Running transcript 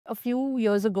a few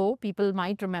years ago, people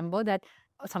might remember that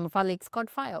some of our lakes caught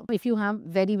fire. If you have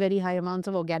very, very high amounts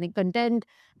of organic content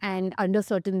and under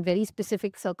certain very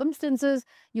specific circumstances,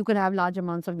 you could have large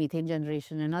amounts of methane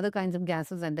generation and other kinds of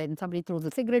gases, and then somebody throws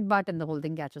a cigarette butt and the whole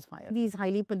thing catches fire. These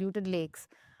highly polluted lakes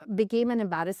became an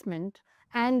embarrassment.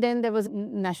 And then there was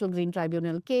National Green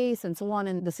Tribunal case and so on,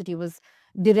 and the city was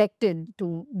directed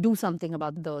to do something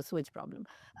about the sewage problem.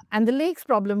 And the lakes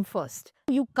problem first.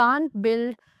 You can't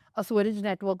build a sewage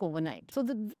network overnight. So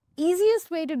the easiest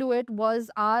way to do it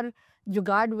was our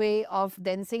jugaad way of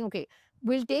then saying, okay,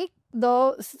 we'll take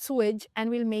the sewage and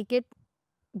we'll make it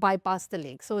bypass the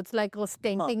lake. So it's like a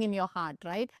stenting in your heart,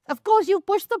 right? Of course, you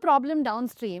push the problem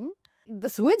downstream. The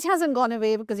sewage hasn't gone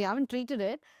away because you haven't treated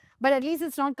it, but at least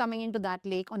it's not coming into that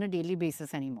lake on a daily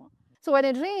basis anymore. So when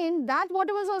it rained, that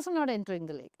water was also not entering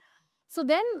the lake. So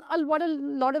then what a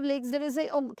lot of lakes did is say,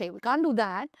 oh, okay, we can't do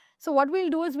that. So what we'll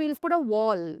do is we'll put a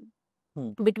wall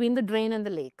between the drain and the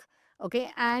lake. Okay,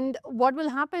 and what will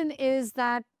happen is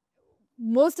that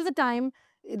most of the time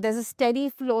there's a steady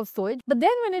flow of sewage, but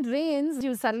then when it rains,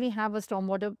 you suddenly have a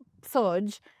stormwater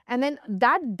surge, and then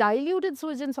that diluted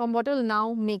sewage and stormwater will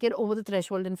now make it over the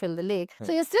threshold and fill the lake.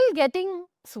 So you're still getting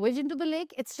sewage into the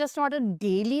lake. It's just not a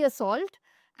daily assault.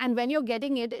 And when you're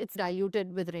getting it, it's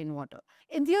diluted with rainwater.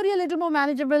 In theory, a little more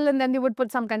manageable, and then you would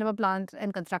put some kind of a plant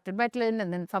and constructed wetland,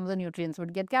 and then some of the nutrients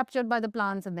would get captured by the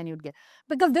plants, and then you'd get...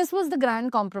 Because this was the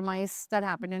grand compromise that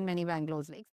happened in many Bangalore's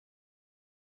lakes.